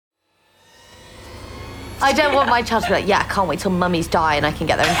I don't want my child to be like, yeah, I can't wait till mummies die and I can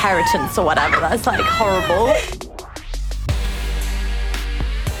get their inheritance or whatever. That's like horrible.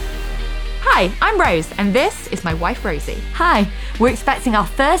 Hi, I'm Rose, and this is my wife, Rosie. Hi, we're expecting our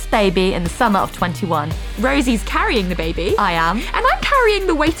first baby in the summer of 21. Rosie's carrying the baby. I am. And I'm carrying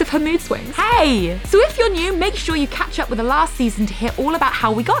the weight of her mood swings. Hey! So if you're new, make sure you catch up with the last season to hear all about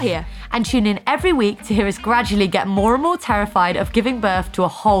how we got here. And tune in every week to hear us gradually get more and more terrified of giving birth to a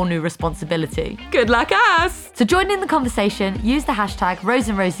whole new responsibility. Good luck, us! So join in the conversation, use the hashtag Rose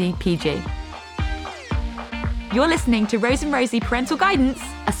and Rosie PG. You're listening to Rose and Rosie Parental Guidance,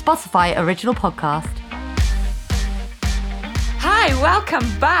 a Spotify original podcast. Hi,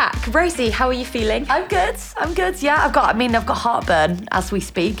 welcome back. Rosie, how are you feeling? I'm good. Yeah, I've got heartburn as we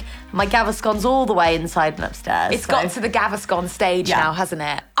speak. My Gaviscon's all the way inside and upstairs. It's got to the Gaviscon stage now, hasn't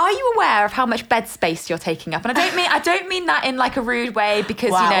it? Are you aware of how much bed space you're taking up? And I don't mean that in like a rude way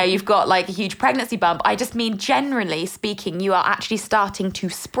because, you know, you've got like a huge pregnancy bump. I just mean generally speaking, you are actually starting to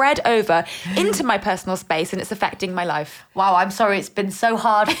spread over into my personal space and it's affecting my life. Wow, I'm sorry it's been so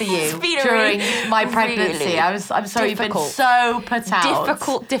hard for you during my pregnancy. Really I'm sorry you've been so put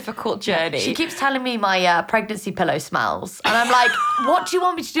out. Difficult journey. She keeps telling me my pregnancy pillow smells. And I'm like, what do you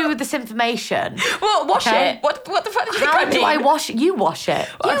want me to do with this information? Well, wash it. What the fuck do you think I mean? How do I wash it? You wash it.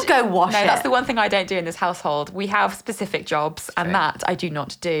 You go wash it. No, that's the one thing I don't do in this household. We have specific jobs and that I do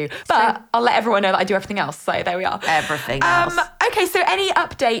not do. But I'll let everyone know that I do everything else. So there we are. Everything else. Okay, so any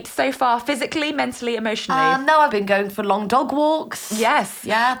update so far, physically, mentally, emotionally? No, I've been going for long dog walks. Yes.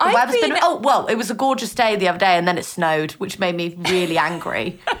 Yeah. The weather's been... Oh, well, it was a gorgeous day the other day and then it snowed, which made me really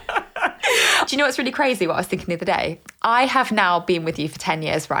angry. Do you know what's really crazy, what I was thinking the other day? I have now been with you for 10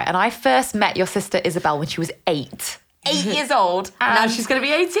 years, right? And I first met your sister Isabel when she was 8. 8 years old. And now she's going to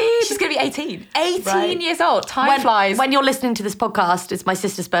be 18. She's going to be 18. 18 years old. Time flies. When you're listening to this podcast, it's my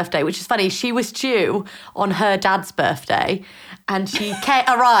sister's birthday, which is funny. She was due on her dad's birthday and she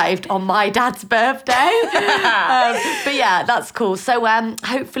arrived on my dad's birthday. But yeah, that's cool. So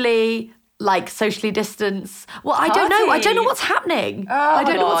hopefully... like socially distance. Well, I don't know. I don't know what's happening. I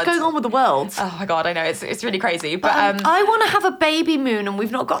don't know what's going on with the world. Oh my God, I know. It's really crazy. But I want to have a baby moon and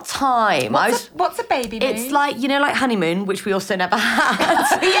we've not got time. What's a baby moon? It's like, you know, like honeymoon, which we also never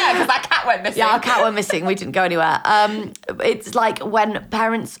had. Yeah, because that cat went missing. Yeah, our cat went missing. We didn't go anywhere. It's like when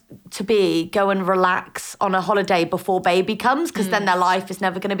parents-to-be go and relax on a holiday before baby comes because then their life is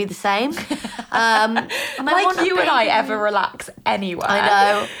never going to be the same. Like you and I ever relax anywhere. I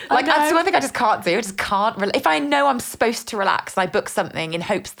know. That's one thing I just can't do. I just can't. If I know I'm supposed to relax and I book something in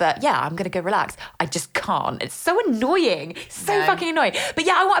hopes that, I'm going to go relax, I just can't. It's so annoying. So fucking annoying. But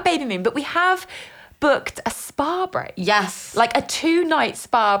yeah, I want a baby moon. But we have booked a spa break. Yes. Like a 2-night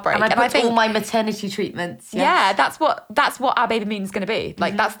spa break. And I booked all my maternity treatments. Yes. Yeah, that's what our baby moon's going to be.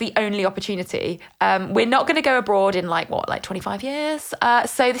 Like, that's the only opportunity. We're not going to go abroad in like 25 years?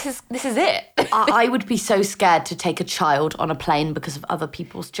 So this is it. I would be so scared to take a child on a plane because of other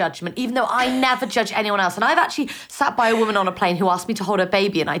people's judgment, even though I never judge anyone else. And I've actually sat by a woman on a plane who asked me to hold her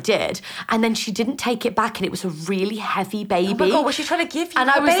baby and I did. And then she didn't take it back and it was a really heavy baby. Oh my God, was she trying to give you And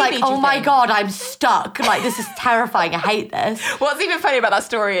a I was baby, like, oh my God, I'm stuck. Like, this is terrifying. I hate this. What's even funny about that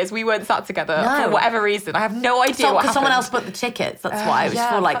story is we weren't sat together for whatever reason. I have no idea what happened. Because someone else booked the tickets. That's why. It was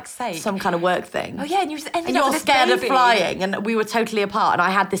for like some kind of work thing. Oh yeah, and you just ended and up you're with scared this of baby. flying and we were totally apart and I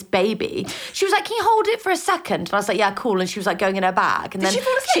had this baby. She was like, can you hold it for a second? And I was like, yeah, cool. And she was like going in her bag. And Did she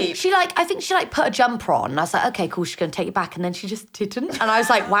fall asleep? She I think she put a jumper on. And I was like, okay, cool, she's going to take it back. And then she just didn't. And I was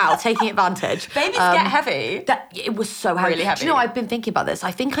like, wow, taking advantage. Babies get heavy. It was so heavy. Really heavy. Do you know, I've been thinking about this.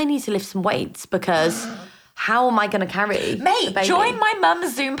 I think I need to lift some weights because... how am I going to carry Mate, join my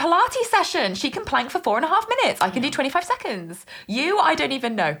mum's Zoom Pilates session. She can plank for 4.5 minutes. I can do 25 seconds. You, I don't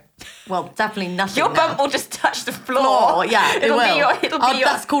even know. Well, definitely nothing. Your bump will just touch the floor. Yeah, it'll be your...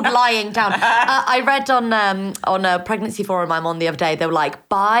 That's called lying down. I read on a pregnancy forum I'm on the other day, they were like,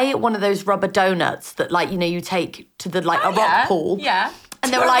 buy one of those rubber donuts that you take to the a rock pool. Yeah.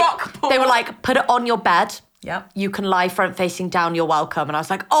 And they were like, put it on your bed. Yeah. You can lie front facing down, you're welcome. And I was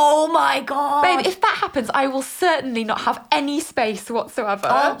like, oh my God. Babe, if that happens, I will certainly not have any space whatsoever.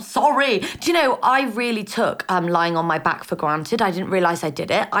 Oh, sorry. Do you know, I really took lying on my back for granted. I didn't realise I did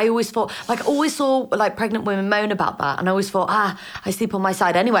it. I always thought, saw pregnant women moan about that. And I always thought, I sleep on my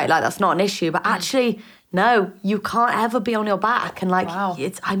side anyway. That's not an issue. But actually... no, you can't ever be on your back. And wow.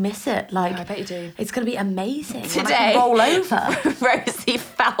 I miss it. I bet you do. It's going to be amazing. Today, when I can roll over. Rosie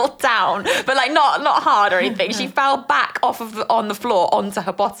fell down down, but like not hard or anything. She fell back on the floor onto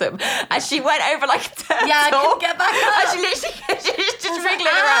her bottom, and she went over like a turtle. Yeah, I couldn't get back up. And she literally just wriggling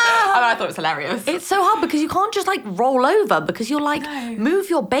around. I thought it was hilarious. It's so hard because you can't just like roll over because you're like move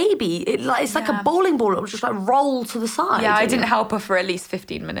your baby. It's like a bowling ball. It'll just like roll to the side. Yeah, I didn't help her for at least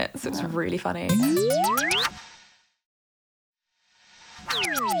 15 minutes. It was really funny.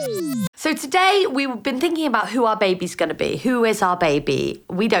 So today we've been thinking about who our baby's going to be. Who is our baby?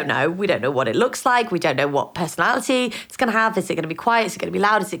 We don't know. We don't know what it looks like. We don't know what personality it's going to have. Is it going to be quiet? Is it going to be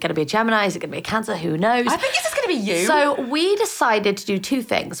loud? Is it going to be a Gemini? Is it going to be a Cancer? Who knows? I think it's just going to be you. So we decided to do two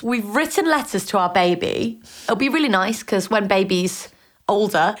things. We've written letters to our baby. It'll be really nice because when baby's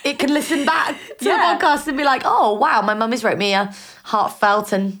older, it can listen back to the podcast and be like, oh, wow, my mummy's wrote me a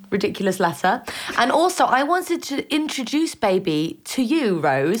heartfelt and ridiculous letter. And also, I wanted to introduce baby to you,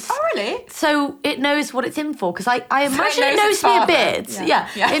 Rose. Oh, really? So it knows what it's in for, because I imagine it knows me a bit. Yeah.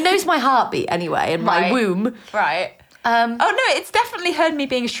 It knows my heartbeat anyway and my womb. Right. Oh no, it's definitely heard me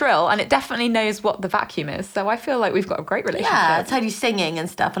being shrill, and it definitely knows what the vacuum is. So I feel like we've got a great relationship. Yeah, it's heard you singing and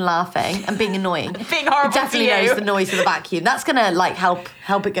stuff and laughing and being annoying. Being horrible. It definitely to you. knows the noise of the vacuum. That's gonna like help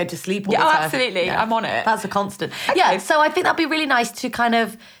it go to sleep all the time. Absolutely. Yeah. I'm on it. That's a constant. Okay. Yeah, so I think that'd be really nice to kind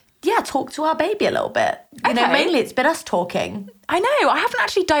of talk to our baby a little bit. You know, mainly it's been us talking. I know. I haven't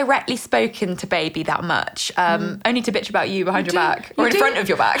actually directly spoken to baby that much. Only to bitch about you behind your back. Or in front of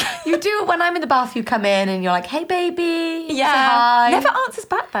your back. You do. When I'm in the bath, you come in and you're like, hey, baby. Yeah. Say hi. Never answers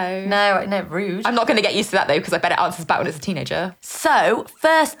back, though. No, rude. I'm not going to get used to that, though, because I bet it answers back when it's a teenager. So,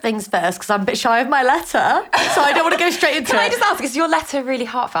 first things first, because I'm a bit shy of my letter, so I don't want to go straight into it. Can I just ask, is your letter really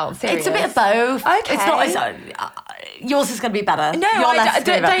heartfelt and serious? It's a bit of both. Okay. It's not... yours is going to be better. No,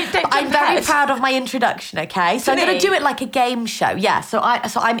 don't I'm very proud of my introduction, okay? So I'm going to do it like a game show. Yeah, so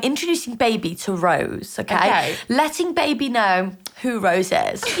I'm introducing baby to Rose, okay? Letting baby know who Rose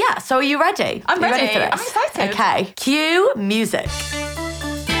is. Yeah, so are you ready? I'm ready. For this? I'm excited. Okay, cue music.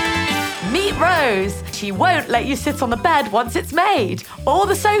 Meet Rose. She won't let you sit on the bed once it's made, or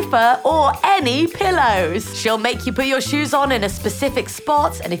the sofa, or any pillows. She'll make you put your shoes on in a specific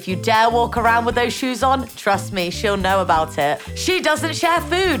spot, and if you dare walk around with those shoes on, trust me, she'll know about it. She doesn't share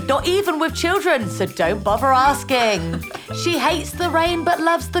food, not even with children, so don't bother asking. She hates the rain but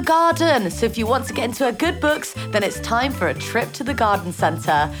loves the garden, so if you want to get into her good books, then it's time for a trip to the garden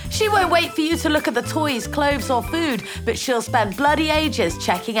centre. She won't wait for you to look at the toys, clothes, or food, but she'll spend bloody ages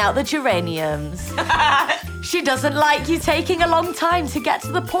checking out the geraniums. She doesn't like you taking a long time to get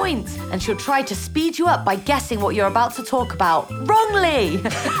to the point, and she'll try to speed you up by guessing what you're about to talk about wrongly.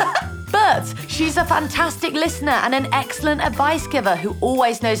 But she's a fantastic listener and an excellent advice giver who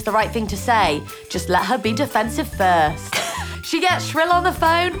always knows the right thing to say. Just let her be defensive first. She gets shrill on the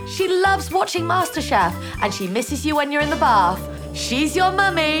phone, she loves watching MasterChef, and she misses you when you're in the bath. She's your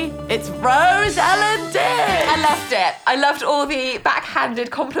mummy. It's Rose Ellen Dick. I loved it. I loved all the backhanded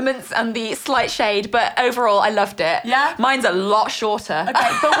compliments and the slight shade, but overall, I loved it. Yeah? Mine's a lot shorter.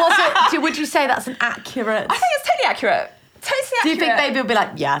 Okay, but would you say that's an accurate... I think it's totally accurate. Totally accurate. Do you think baby will be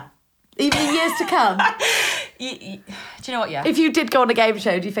like, yeah, even in years to come? Do you know what, yeah? If you did go on a game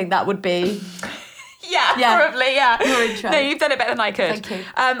show, do you think that would be... Yeah, probably, yeah. Your intro. No, you've done it better than I could. Thank you.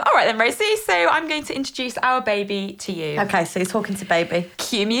 All right then, Rosie. So I'm going to introduce our baby to you. Okay, so you're talking to baby.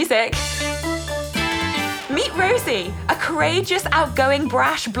 Cue music. Meet Rosie, a courageous, outgoing,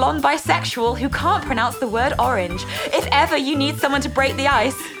 brash, blonde bisexual who can't pronounce the word orange. If ever you need someone to break the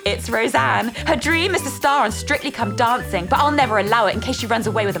ice, it's Roseanne. Her dream is to star on Strictly Come Dancing, but I'll never allow it in case she runs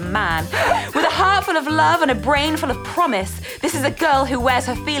away with a man. With a heart full of love and a brain full of promise, this is a girl who wears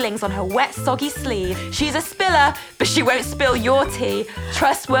her feelings on her wet, soggy sleeve. She's a spiller, but she won't spill your tea.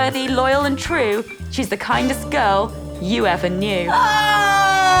 Trustworthy, loyal and true, she's the kindest girl you ever knew.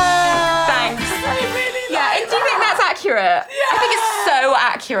 Thanks. Yeah, do you think that's accurate? Yeah. I think it's so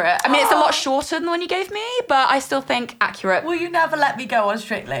accurate. I mean, it's a lot shorter than the one you gave me, but I still think accurate. Will you never let me go on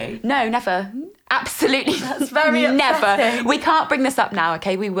Strictly? No, never. Absolutely. That's very never. upsetting. We can't bring this up now,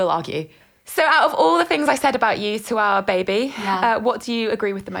 okay? We will argue. So out of all the things I said about you to our baby, what do you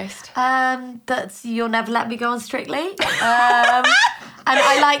agree with the most? That you'll never let me go on Strictly. And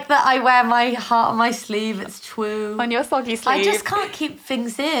I like that I wear my heart on my sleeve. It's true. On your soggy sleeve. I just can't keep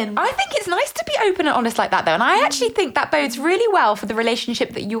things in. I think it's nice to be open and honest like that, though. And I actually think that bodes really well for the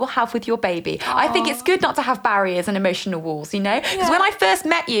relationship that you will have with your baby. Aww. I think it's good not to have barriers and emotional walls, you know? Because when I first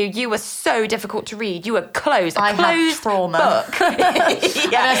met you, you were so difficult to read. You were closed. I had trauma. Book.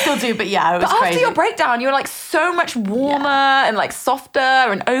 And I still do, but yeah, it was But crazy. after your breakdown, you're like so much warmer and like softer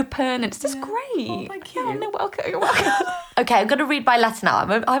and open. And it's just great. Oh, thank you. Yeah, no, welcome. You're welcome. Okay, I'm going to read my letter now.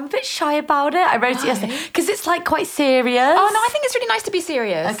 I'm a bit shy about it. I wrote it yesterday because it's like quite serious. Oh, no, I think it's really nice to be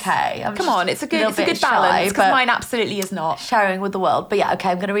serious. Okay. Come on, it's a good balance shy, because mine absolutely is not. Sharing with the world. But yeah, okay,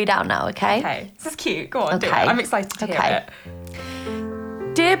 I'm going to read out now, okay? Okay, this is cute. Go on, do it. Okay. I'm excited to hear it.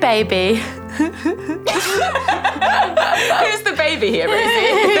 Dear baby. Who's the baby here,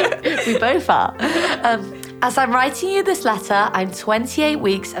 Rosie? We both are. As I'm writing you this letter, I'm 28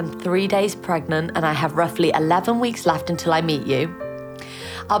 weeks and 3 days pregnant, and I have roughly 11 weeks left until I meet you.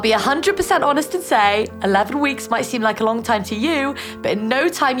 I'll be 100% honest and say 11 weeks might seem like a long time to you, but in no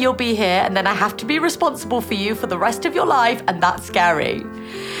time you'll be here, and then I have to be responsible for you for the rest of your life, and that's scary.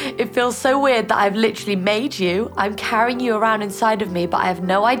 It feels so weird that I've literally made you. I'm carrying you around inside of me, but I have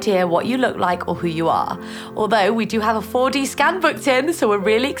no idea what you look like or who you are. Although we do have a 4D scan booked in, so we're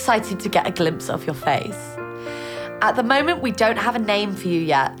really excited to get a glimpse of your face. At the moment, we don't have a name for you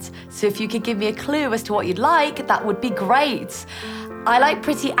yet, so if you could give me a clue as to what you'd like, that would be great. I like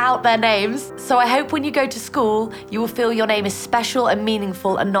pretty out there names, so I hope when you go to school, you will feel your name is special and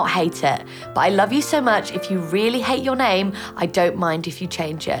meaningful and not hate it. But I love you so much, if you really hate your name, I don't mind if you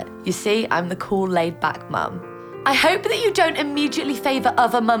change it. You see, I'm the cool, laid-back mum. I hope that you don't immediately favour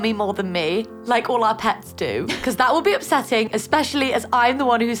other mummy more than me, like all our pets do, because that will be upsetting, especially as I'm the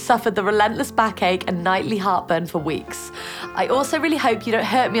one who's suffered the relentless backache and nightly heartburn for weeks. I also really hope you don't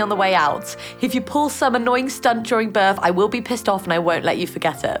hurt me on the way out. If you pull some annoying stunt during birth, I will be pissed off and I won't let you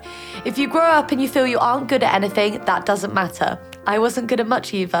forget it. If you grow up and you feel you aren't good at anything, that doesn't matter. I wasn't good at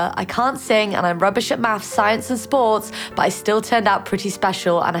much either. I can't sing and I'm rubbish at maths, science and sports, but I still turned out pretty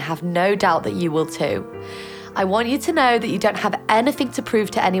special and I have no doubt that you will too. I want you to know that you don't have anything to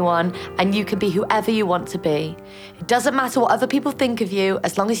prove to anyone and you can be whoever you want to be. It doesn't matter what other people think of you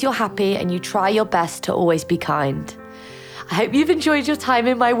as long as you're happy and you try your best to always be kind. I hope you've enjoyed your time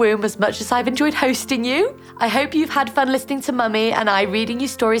in my womb as much as I've enjoyed hosting you. I hope you've had fun listening to Mummy and I reading you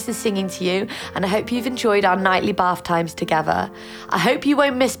stories and singing to you, and I hope you've enjoyed our nightly bath times together. I hope you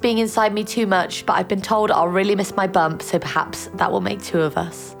won't miss being inside me too much, but I've been told I'll really miss my bump, so perhaps that will make two of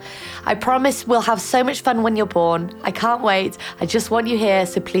us. I promise we'll have so much fun when you're born. I can't wait. I just want you here,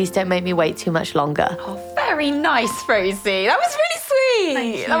 so please don't make me wait too much longer. Oh, very nice, Rosie. That was really sweet.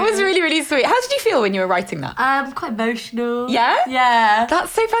 Thank you. That was really, really sweet. How did you feel when you were writing that? Quite emotional. Yeah? Yeah.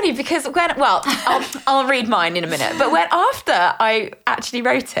 That's so funny because I'll read mine in a minute. But after I actually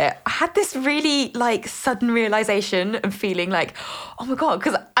wrote it, I had this really sudden realization and feeling like, oh my God,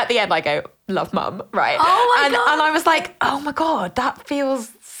 because at the end I go, love mum, right? Oh my God. And I was like, oh my God, that feels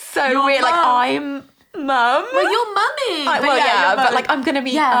so Your weird. mum. Like I'm mum. Well, you're mummy. But I'm going to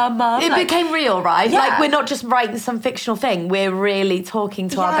be a mum. It became real, right? Yeah. Like, we're not just writing some fictional thing. We're really talking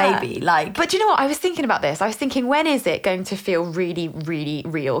to our baby. But do you know what? I was thinking about this. I was thinking, when is it going to feel really, really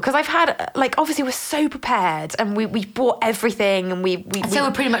real? Because I've had, obviously we're so prepared and we bought everything and so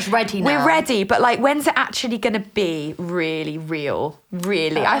we're pretty much ready now. We're ready, but when's it actually going to be really real?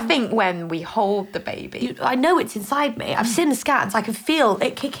 Really? I think when we hold the baby. I know it's inside me. I've seen the scans. I can feel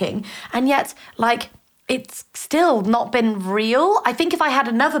it kicking. And yet, it's still not been real. I think if I had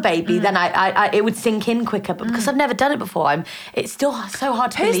another baby, then it would sink in quicker. But because I've never done it before, it's still so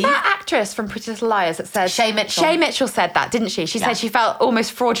hard to believe. Who's that actress from Pretty Little Liars that said... Shay Mitchell. Shay Mitchell said that, didn't she? She said she felt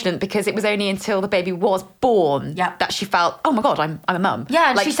almost fraudulent because it was only until the baby was born that she felt, oh my God, I'm a mum.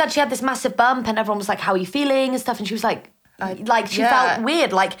 Yeah, and she said she had this massive bump and everyone was like, how are you feeling and stuff? And she was like... she felt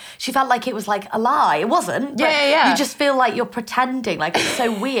weird, she felt like it was a lie. It wasn't. Yeah. You just feel like you're pretending, it's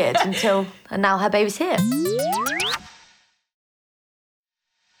so weird and now her baby's here.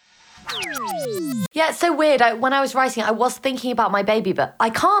 Yeah, it's so weird. When I was writing it, I was thinking about my baby, but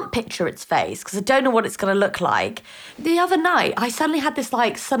I can't picture its face because I don't know what it's going to look like. The other night, I suddenly had this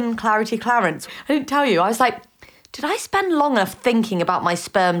sudden clarity clearance. I didn't tell you. I was like, did I spend long enough thinking about my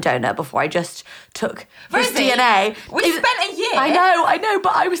sperm donor before I just took his DNA? We spent a year. I know,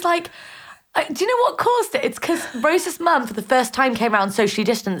 but I was like, do you know what caused it? It's because Rose's mum, for the first time, came around socially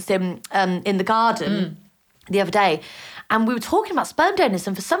distanced in the garden the other day, and we were talking about sperm donors,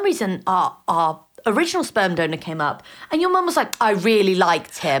 and for some reason, our original sperm donor came up, and your mum was like, I really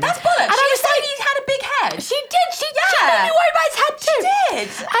liked him. That's bollocks. And I was like, he had a big head. She did. She made me worry about his head too. She did.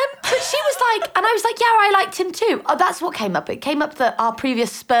 But she was like, and I was like, yeah, I liked him too. Oh, that's what came up. It came up that our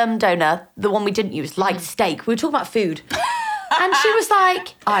previous sperm donor, the one we didn't use, liked steak. We were talking about food. And she was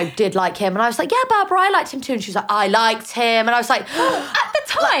like, I did like him. And I was like, yeah, Barbara, I liked him too. And she was like, I liked him. And I was like, at the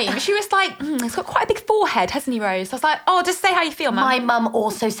time, she was like, he's got quite a big forehead, hasn't he, Rose? I was like, oh, just say how you feel, Mum. My mum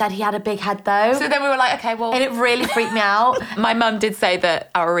also said he had a big head, though. So then we were like, okay, well. And it really freaked me out. My mum did say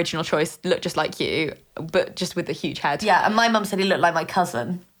that our original choice looked just like you, but just with a huge head. Yeah, and my mum said he looked like my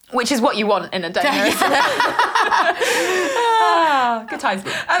cousin. Which is what you want in a donor, isn't it? Good times.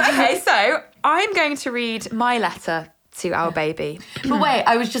 Okay, so I'm going to read my letter to our baby. But wait,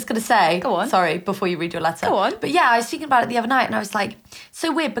 I was just going to say... Go on. Sorry, before you read your letter. Go on. But yeah, I was thinking about it the other night and I was like, so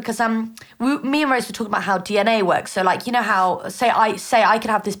weird because me and Rose were talking about how DNA works. So like, you know how, say I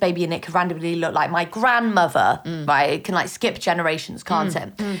could have this baby and it could randomly look like my grandmother, right? It can like skip generations, can't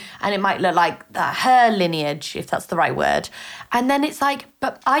it? And it might look like her lineage, if that's the right word. And then it's like,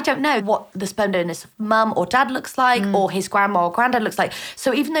 but I don't know what the sperm donor's mum or dad looks like or his grandma or granddad looks like.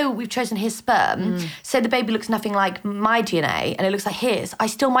 So even though we've chosen his sperm, say the baby looks nothing like my DNA and it looks like his, I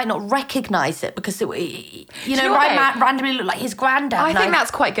still might not recognise it because it, might randomly look like his granddad. I think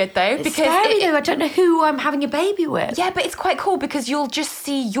that's quite good though. It's scary though. I don't know who I'm having a baby with. Yeah, but it's quite cool because you'll just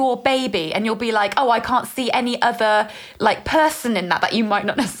see your baby and you'll be like, oh, I can't see any other like person in that you might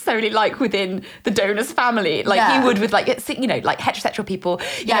not necessarily like within the donor's family. Like you would with like, like heterosexual people.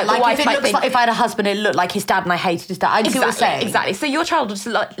 Yeah, like if I had a husband, it looked like his dad and I hated his dad. I see what you're saying. Exactly. So your child will just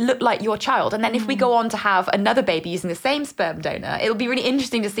look like your child. And then if we go on to have another baby using the same sperm donor, it'll be really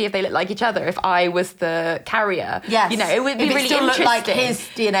interesting to see if they look like each other. If I was the carrier, yes. It would be really still interesting. Look like his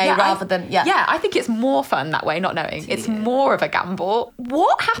DNA rather than Yeah, I think it's more fun that way, not knowing. It's more of a gamble.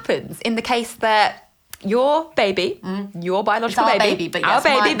 What happens in the case that your baby, your biological baby, but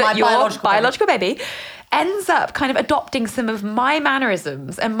your biological baby ends up kind of adopting some of my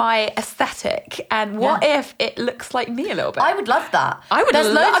mannerisms and my aesthetic, and what if it looks like me a little bit? I would love that. I would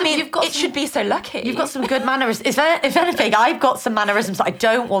love that. I mean, it should be so lucky. You've got some good mannerisms. If anything, I've got some mannerisms that I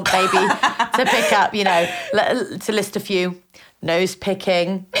don't want baby to pick up, to list a few. Nose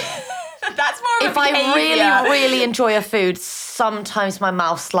picking. That's more of if I really enjoy a food, sometimes my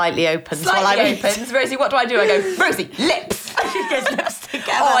mouth slightly opens. Rosie, what do? I go, Rosie, lips. She goes lips together.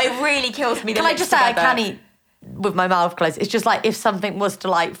 Oh, it really kills me. Can I just say I can eat with my mouth closed? It's just like if something was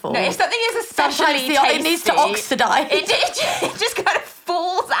delightful. No, if something is especially tasty, it needs to oxidise. It just kind of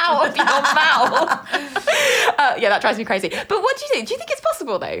falls out of your mouth. That drives me crazy. But what do you think? Do you think it's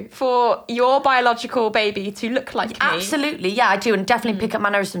possible though for your biological baby to look like me? Absolutely, yeah, I do, and definitely pick up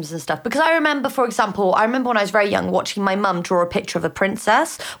mannerisms and stuff. Because I remember, for example, when I was very young watching my mum draw a picture of a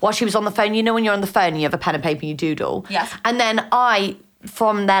princess while she was on the phone. You know when you're on the phone and you have a pen and paper and you doodle? Yes. And then I,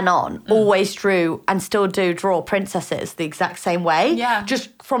 from then on, always drew and still do draw princesses the exact same way. Yeah. Just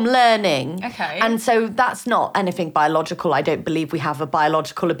from learning. Okay. And so that's not anything biological. I don't believe we have a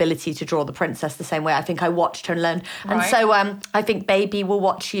biological ability to draw the princess the same way. I think I watched her and learned. Right. And so I think baby will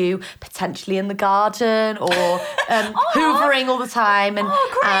watch you potentially in the garden or hoovering all the time. And,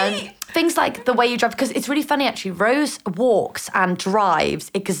 great. things like the way you drive, because it's really funny actually. Rose walks and drives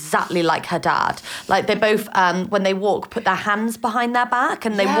exactly like her dad. Like they both, when they walk, put their hands behind their back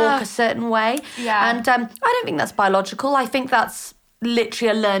and they walk a certain way. Yeah. And I don't think that's biological. I think that's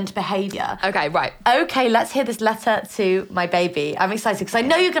literally a learned behaviour. Okay, right. Okay, let's hear this letter to my baby. I'm excited because I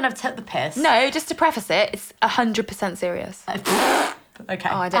know you're going to take the piss. No, just to preface it, it's 100% serious. Okay.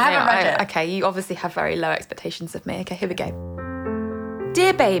 Oh, I haven't read it. Okay, you obviously have very low expectations of me. Okay, here we go.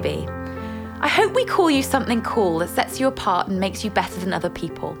 Dear baby, I hope we call you something cool that sets you apart and makes you better than other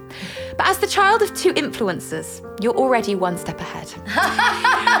people. But as the child of two influencers, you're already one step ahead.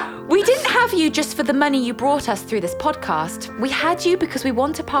 We didn't have you just for the money you brought us through this podcast. We had you because we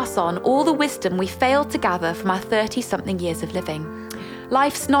want to pass on all the wisdom we failed to gather from our 30-something years of living.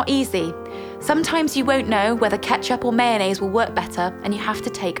 Life's not easy. Sometimes you won't know whether ketchup or mayonnaise will work better, and you have to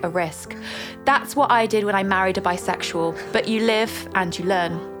take a risk. That's what I did when I married a bisexual, but you live and you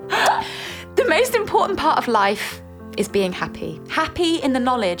learn. The most important part of life is being happy. Happy in the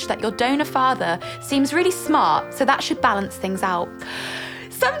knowledge that your donor father seems really smart, so that should balance things out.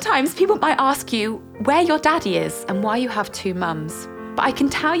 Sometimes people might ask you where your daddy is and why you have two mums. But I can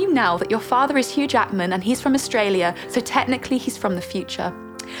tell you now that your father is Hugh Jackman and he's from Australia, so technically he's from the future.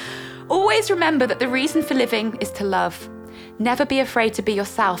 Always remember that the reason for living is to love. Never be afraid to be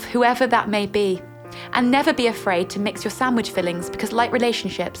yourself, whoever that may be. And never be afraid to mix your sandwich fillings because like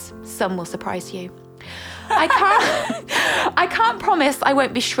relationships, some will surprise you. I can't promise I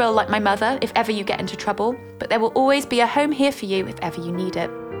won't be shrill like my mother if ever you get into trouble, but there will always be a home here for you if ever you need it.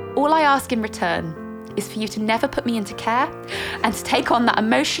 All I ask in return is for you to never put me into care and to take on that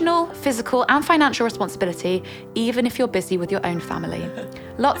emotional, physical and financial responsibility, even if you're busy with your own family.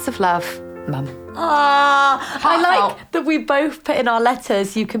 Lots of love, Mum. I like that we both put in our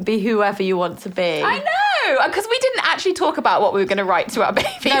letters, you can be whoever you want to be. I know! No, because we didn't actually talk about what we were going to write to our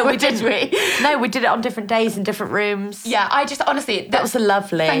baby. No, we didn't. No, we did it on different days in different rooms. Yeah, I just honestly... That was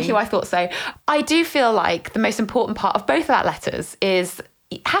lovely. Thank you, I thought so. I do feel like the most important part of both of our letters is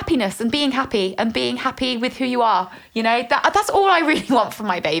happiness and being happy with who you are. You know, that's all I really want from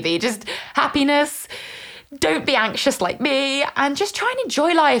my baby. Just happiness. Don't be anxious like me and just try and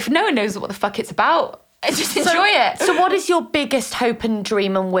enjoy life. No one knows what the fuck it's about. Just enjoy it. So what is your biggest hope and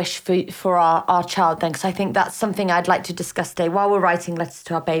dream and wish for our child then? Because I think that's something I'd like to discuss today while we're writing letters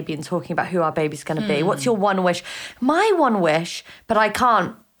to our baby and talking about who our baby's going to be. What's your one wish? My one wish, but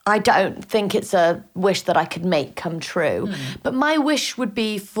I don't think it's a wish that I could make come true. But my wish would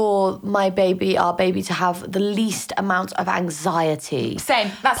be for our baby, to have the least amount of anxiety.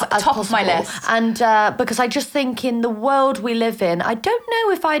 Same. That's top of my list. And because I just think in the world we live in, I don't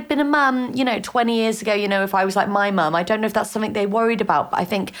know if I'd been a mum, 20 years ago, if I was like my mum, I don't know if that's something they worried about. But I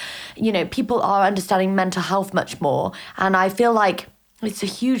think, people are understanding mental health much more. And I feel like it's a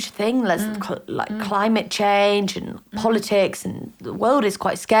huge thing. Climate change and politics, and the world is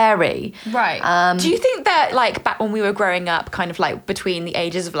quite scary. Right. Do you think that back when we were growing up, kind of between the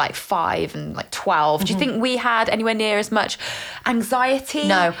ages of 5 and 12, do you think we had anywhere near as much anxiety?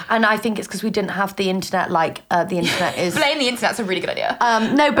 No, and I think it's because we didn't have the internet. The internet is blame the internet's a really good idea.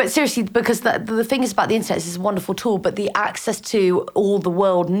 No, but seriously, because the thing is about the internet is it's a wonderful tool, but the access to all the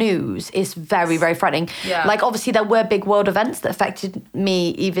world news is very, very frightening. Yeah. Obviously there were big world events that affected me,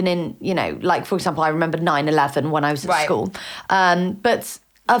 even in, for example, I remember 9/11 when I was at school. But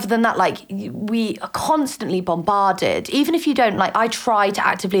other than that, we are constantly bombarded. Even if you don't, I try to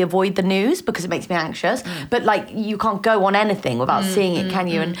actively avoid the news because it makes me anxious. But, you can't go on anything without seeing it, can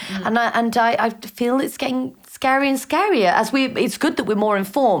you? And I feel it's getting scarier and scarier it's good that we're more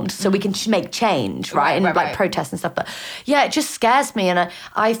informed so we can make change, right? And protests and stuff. But yeah, it just scares me. And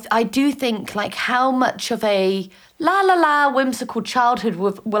I do think how much of a whimsical childhood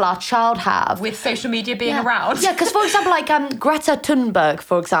will our child have with social media being around? Yeah, because for example, Greta Thunberg,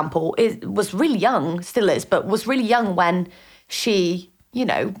 for example, was really young, still is, but was really young when she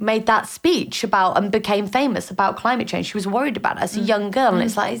made that speech about and became famous about climate change. She was worried about it as a young girl, and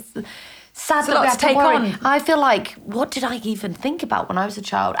it's sad that we have to worry. On. I feel what did I even think about when I was a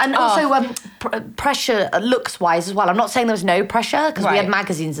child? And also pressure looks-wise as well. I'm not saying there was no pressure because we had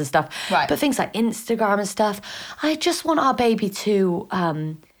magazines and stuff. Right. But things like Instagram and stuff. I just want our baby to...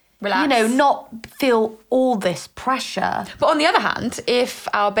 relax. Not feel all this pressure. But on the other hand, if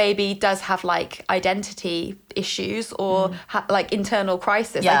our baby does have identity issues or internal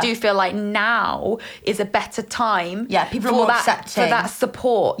crisis, I do feel now is a better time. Yeah, people are more accepting. For that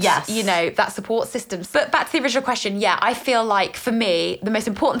support. Yes. That support system. But back to the original question, I feel for me, the most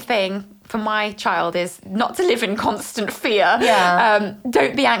important thing for my child is not to live in constant fear. Yeah.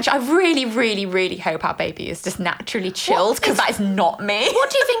 Don't be anxious. I really, really, really hope our baby is just naturally chilled, because that is not me. What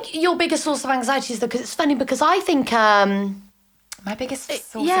do you think your biggest source of anxiety is, though? Because it's funny, because I think... my biggest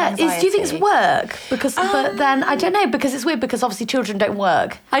source of anxiety. Do you think it's work? Because, but then I don't know, because it's weird, because obviously children don't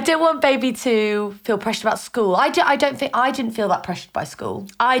work. I don't want baby to feel pressured about school. I didn't feel that pressured by school.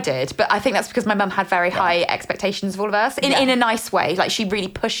 I did, but I think that's because my mum had very high expectations of all of us in a nice way. She really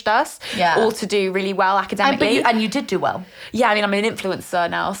pushed us all to do really well academically. And you did do well. Yeah, I mean, I'm an influencer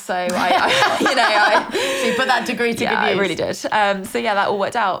now, so I so you put that degree to good use. I really did. So that all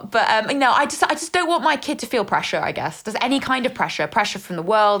worked out. But I just don't want my kid to feel pressure, I guess. Does any kind of pressure from the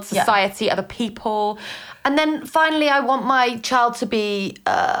world, society, other people. And then finally, I want my child to be,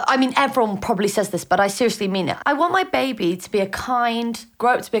 everyone probably says this, but I seriously mean it. I want my baby to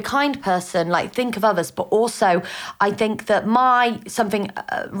grow up to be a kind person, think of others, but also I think that something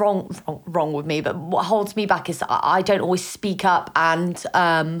wrong with me, but what holds me back is I don't always speak up, and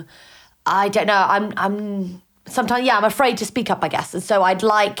I don't know, I'm sometimes, I'm afraid to speak up, I guess. And so I'd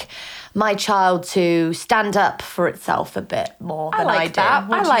like my child to stand up for itself a bit more than I do.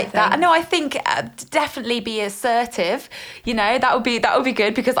 I like that. No, I think definitely be assertive. That would be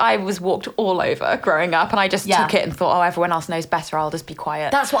good, because I was walked all over growing up, and I just took it and thought, everyone else knows better, I'll just be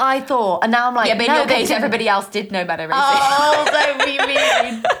quiet. That's what I thought. And now I'm like, yeah, but in your case, everybody else did know better. Oh, don't be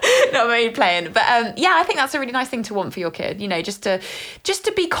mean. Not me playing. But I think that's a really nice thing to want for your kid, just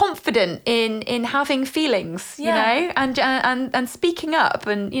to be confident in having feelings, and speaking up,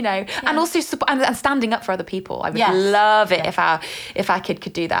 and and also and standing up for other people. I would love it if our kid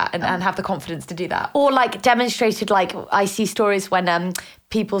could do that and have the confidence to do that. Or demonstrated, I see stories when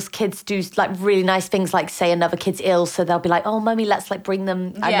people's kids do really nice things, say another kid's ill, so they'll be like, oh mummy, let's bring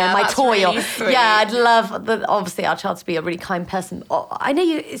them my toy. Really sweet. I'd love obviously our child to be a really kind person. I know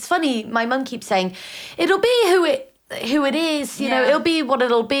it's funny, my mum keeps saying it'll be who it who it is, you know, it'll be what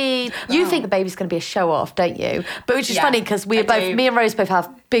it'll be. You think the baby's going to be a show off, don't you? But which is funny because me and Rose both have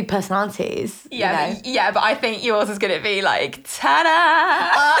big personalities. Yeah, you know? but I think yours is going to be like, ta-da!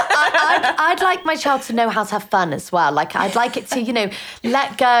 I'd like my child to know how to have fun as well. Like, I'd like it to, you know,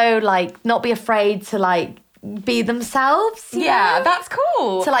 let go, like, not be afraid to, like, be themselves. Yeah, that's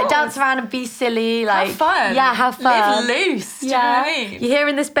cool. To like dance around and be silly, like have fun. Yeah, have fun. Live loose. Do you know what I mean? You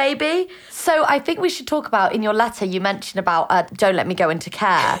hearing this, baby? So I think we should talk about, in your letter, you mentioned about don't let me go into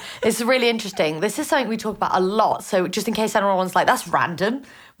care. It's really interesting. This is something we talk about a lot. So just in case anyone's like, that's random.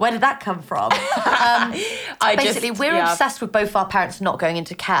 Where did that come from? We're obsessed with both our parents not going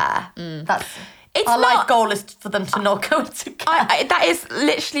into care. That's... Our life goal is for them to not go into care. That is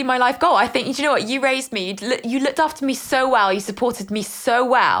literally my life goal. I think, you know what, you raised me, you looked after me so well, you supported me so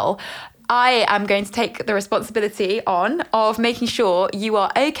well. I am going to take the responsibility on of making sure you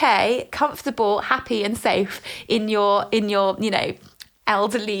are okay, comfortable, happy and safe in your you know,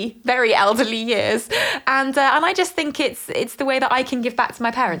 very elderly years. And I just think it's the way that I can give back to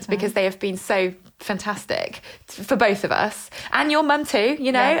my parents because they have been so fantastic for both of us, and your mum too,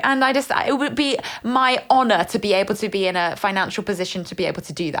 you know. And it would be my honour to be able to be in a financial position to be able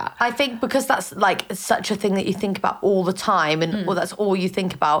to do that. I think because that's like such a thing that you think about all the time, and that's all you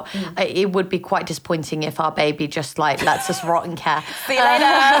think about. It would be quite disappointing if our baby just like lets us rot in care. See you later.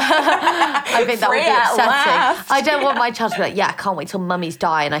 I think that would be upsetting. Last. I don't want my child to be like, I can't wait till mummies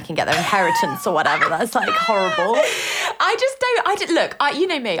die and I can get their inheritance or whatever. That's like horrible. You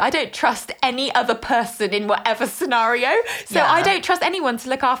know me, I don't trust any other person in whatever scenario. So I don't trust anyone to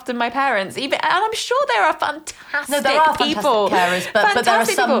look after my parents. And I'm sure there are fantastic people. Fantastic carers, but there are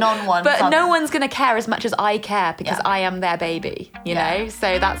some non-ones. But no one's going to care as much as I care because I am their baby, you know?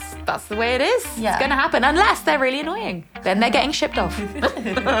 So that's the way it is. Yeah. It's going to happen unless they're really annoying. Then they're getting shipped off.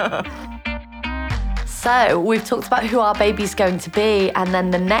 So we've talked about who our baby's going to be, and then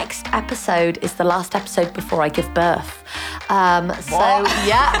the next episode is the last episode before I give birth.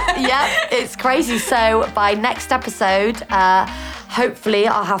 It's crazy. So by next episode, hopefully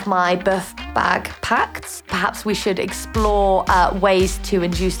I'll have my birth bag packed. Perhaps we should explore ways to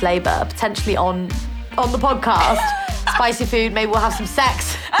induce labour, potentially on the podcast. Spicy food, maybe we'll have some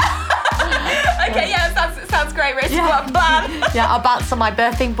sex. Okay, sounds great, Rose. You've got a plan. I'll bounce on my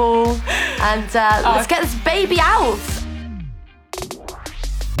birthing ball and let's get this baby out.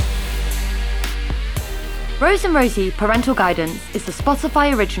 Rose and Rosie, Parental Guidance is the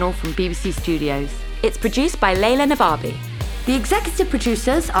Spotify original from BBC Studios. It's produced by Leila Navabi. The executive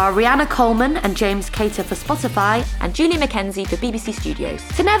producers are Rhyanna, Coleman and James Cator for Spotify and Julia McKenzie for BBC Studios.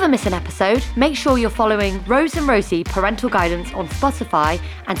 To never miss an episode, make sure you're following Rose and Rosie Parental Guidance on Spotify,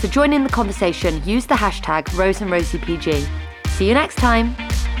 and to join in the conversation, use the hashtag RoseandRosiePG. See you next time.